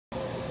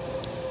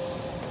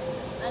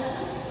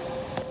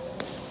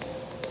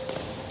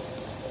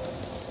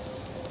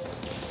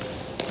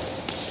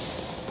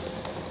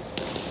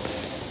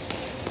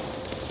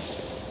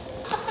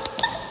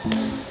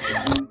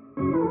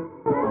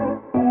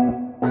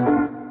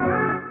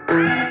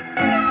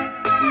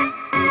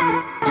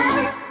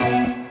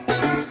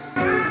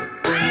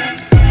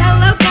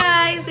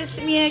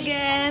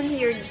Again,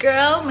 your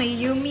girl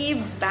Mayumi,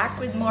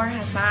 back with more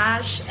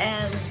hatash,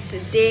 and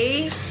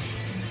today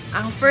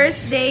ang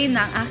first day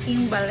ng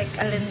aking balik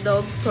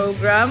alindog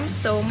program.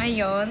 So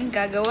ngayon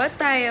gagawa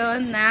tayo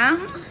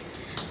ng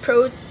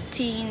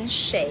protein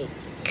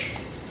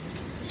shake.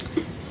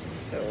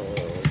 So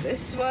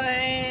this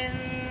one,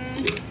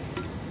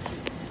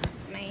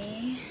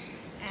 may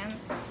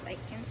ants. I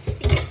can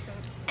see some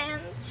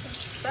ants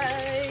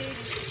inside.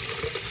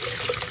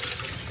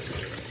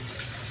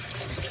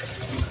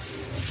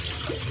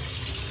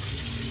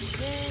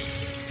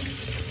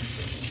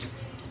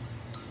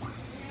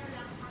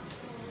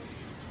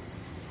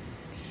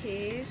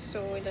 Okay,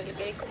 so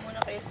ilalagay ko muna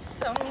kayo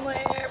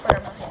somewhere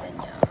para makita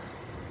niyo.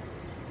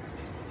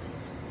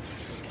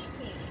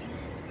 Okay.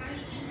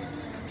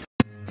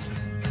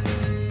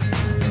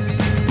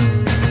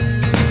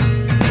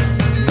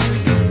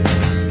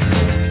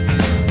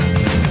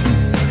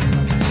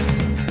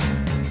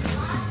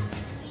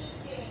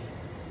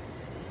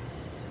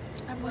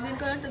 Tapusin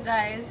ko lang to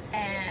guys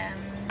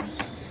and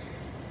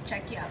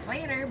check you out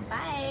later.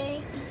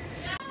 Bye!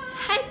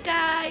 Hi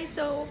guys!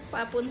 So,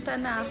 papunta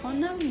na ako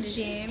ng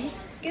gym.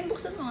 Can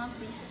buksan mo nga,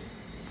 please.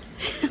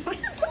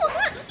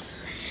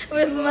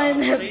 With my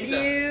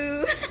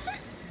nephew.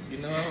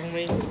 Ginawa kong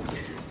may...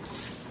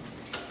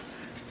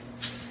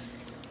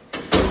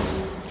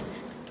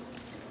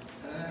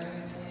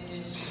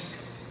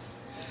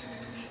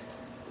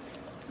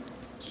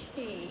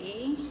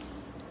 Okay.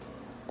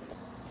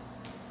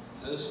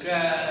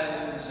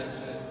 Subscribe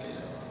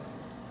kayo.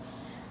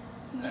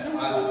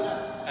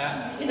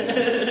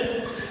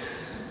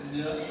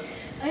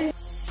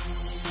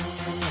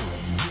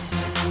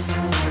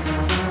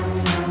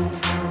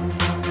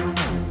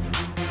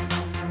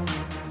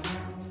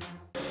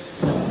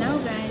 So now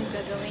guys,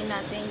 gagawin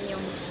natin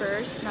yung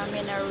first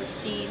namin na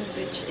routine,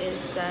 which is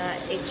the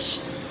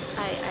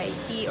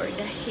HIIT or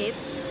the HIIT.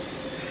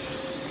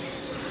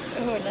 So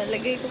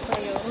lalagay ko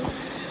kayo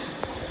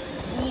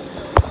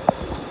dito.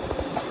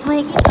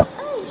 Makikita.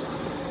 Ay,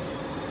 shucks.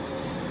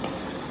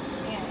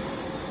 Ayan.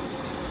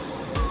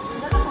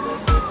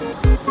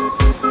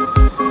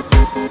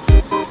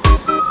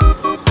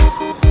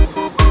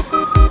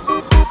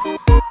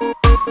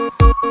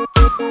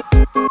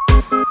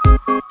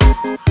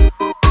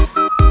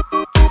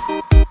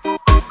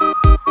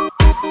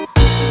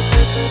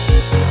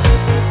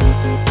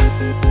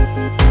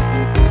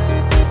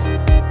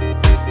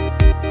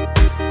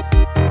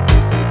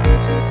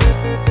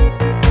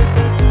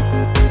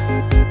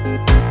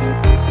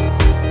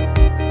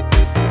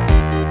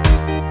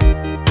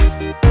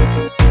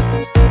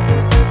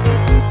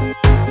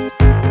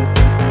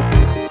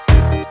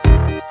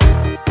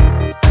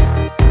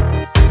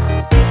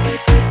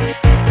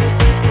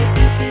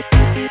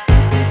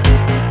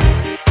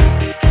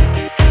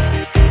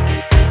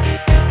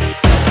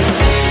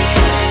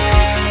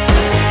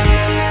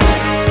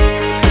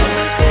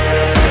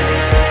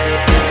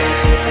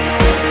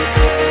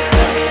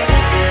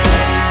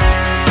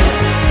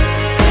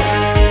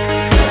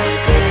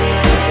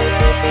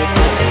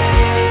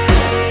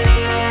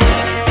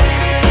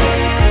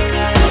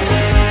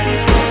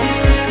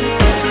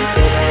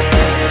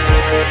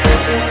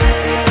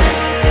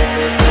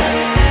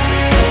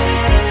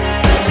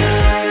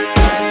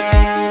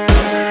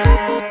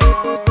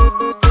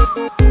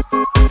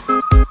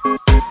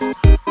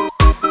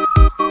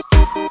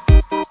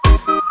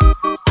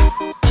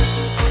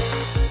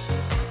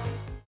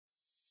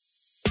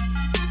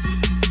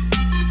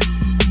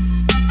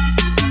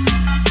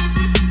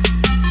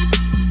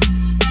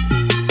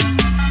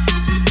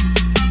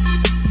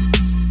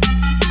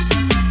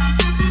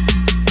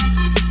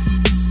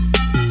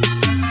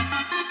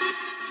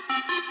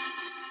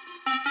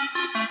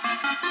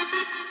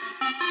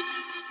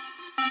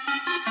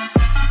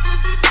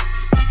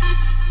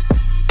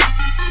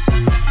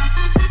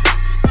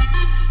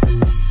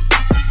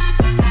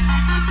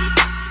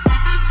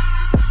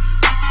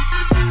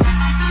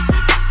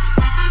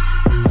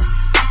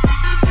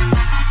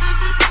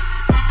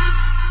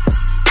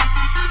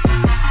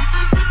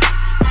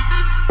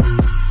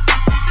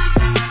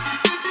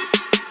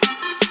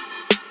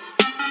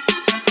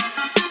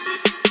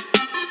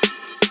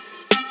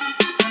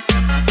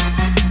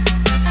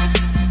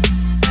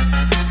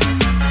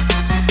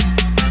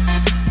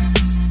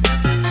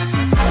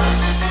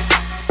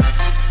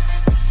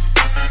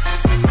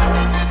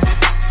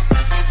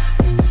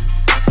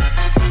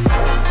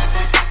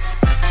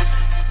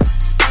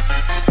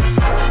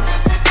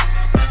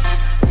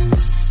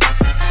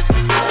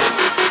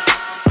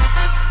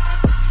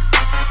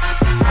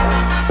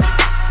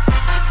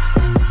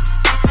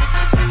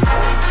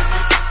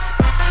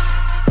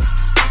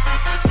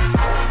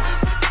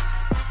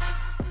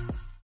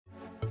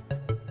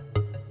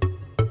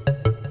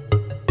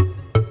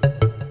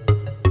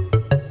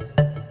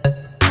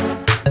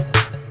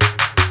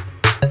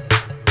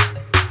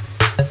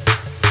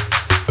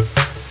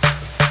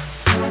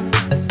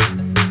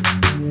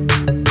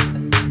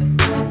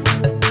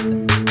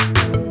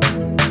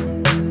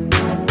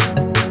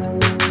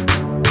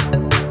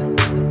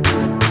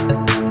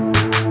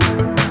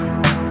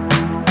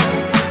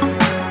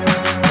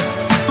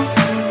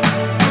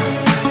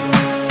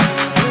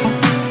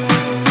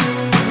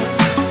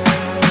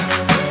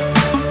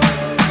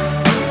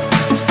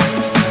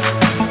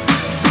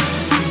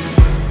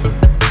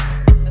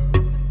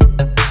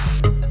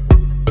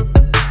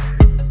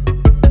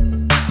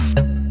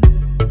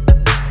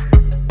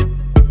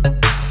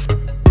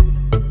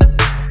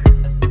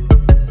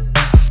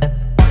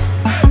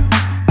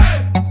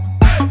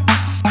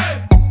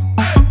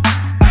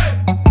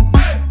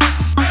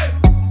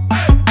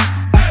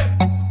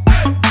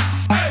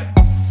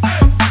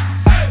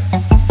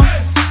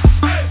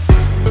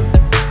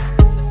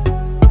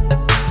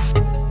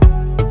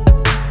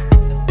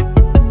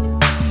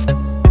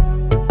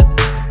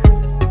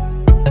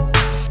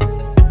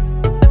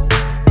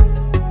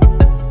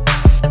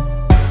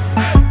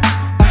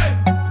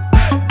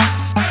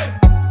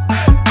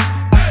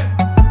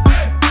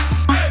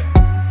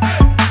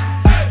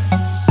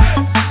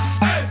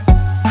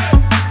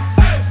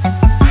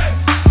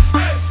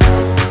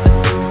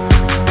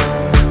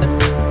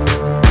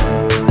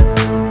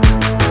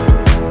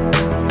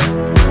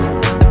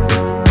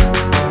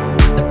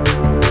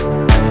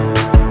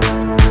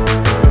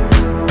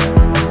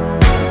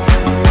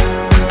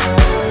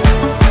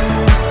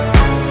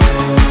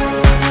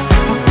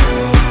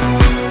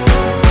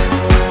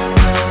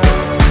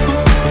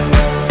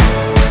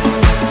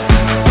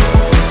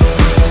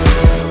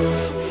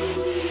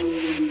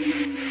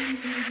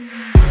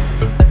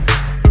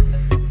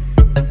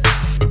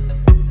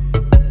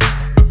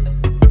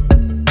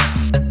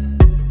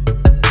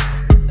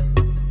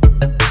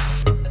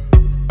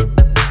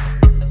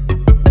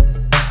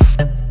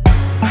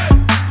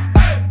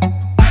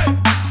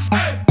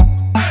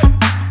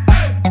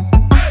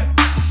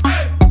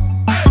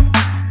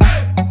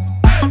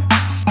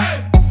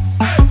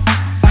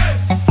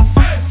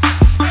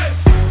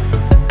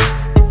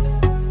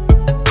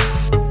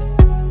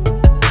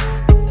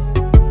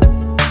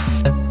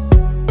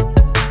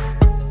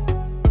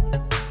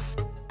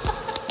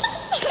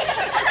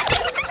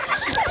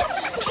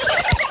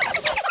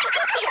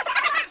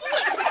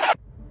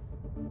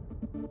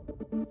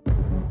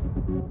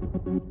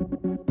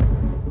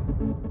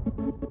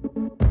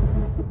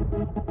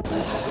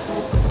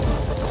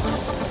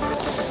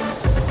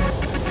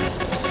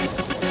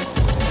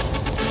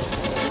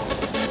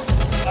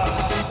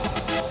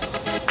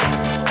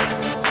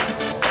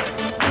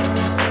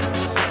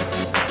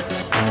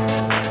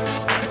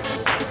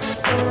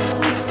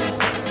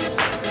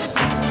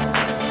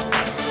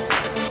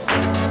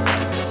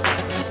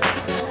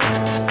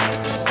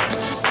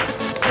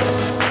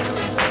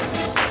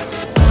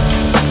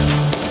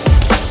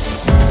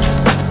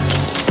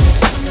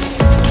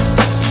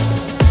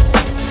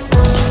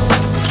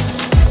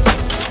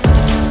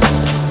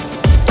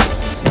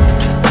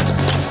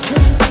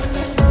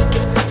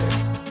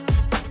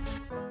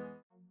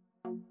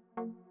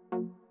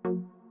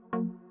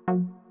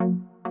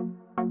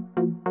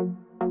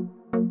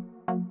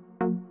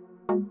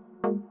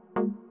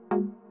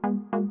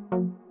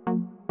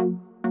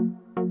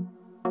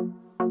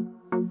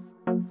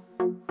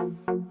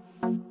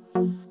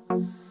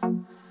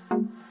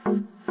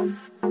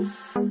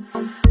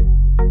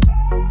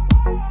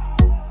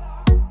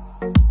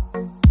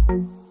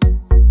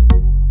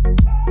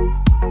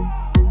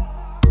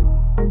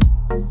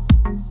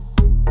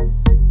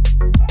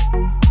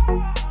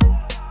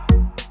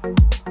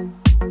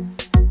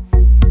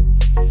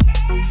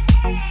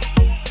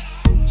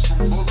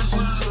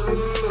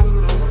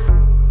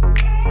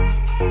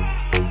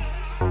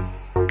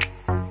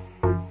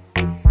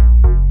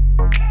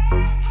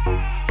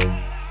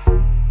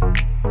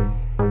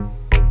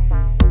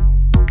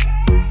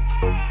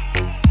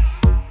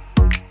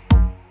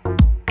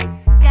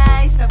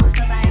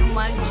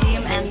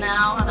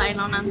 kakain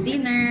ako ng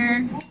dinner.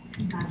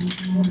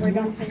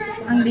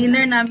 Ang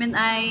dinner namin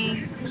ay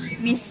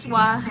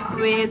miswa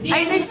with...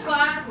 Ay,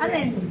 miswa?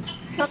 Alin?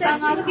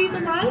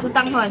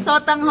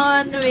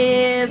 Sotanghon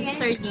with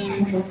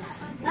sardines.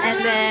 And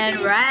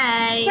then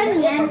rice.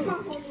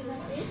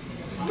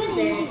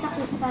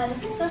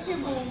 Sa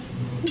Cebu.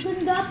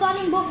 Ganda,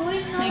 parang bahoy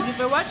na. Thank you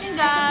for watching,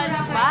 guys.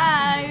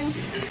 Bye!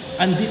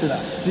 Andito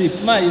na si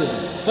Mayo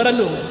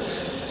Paralong.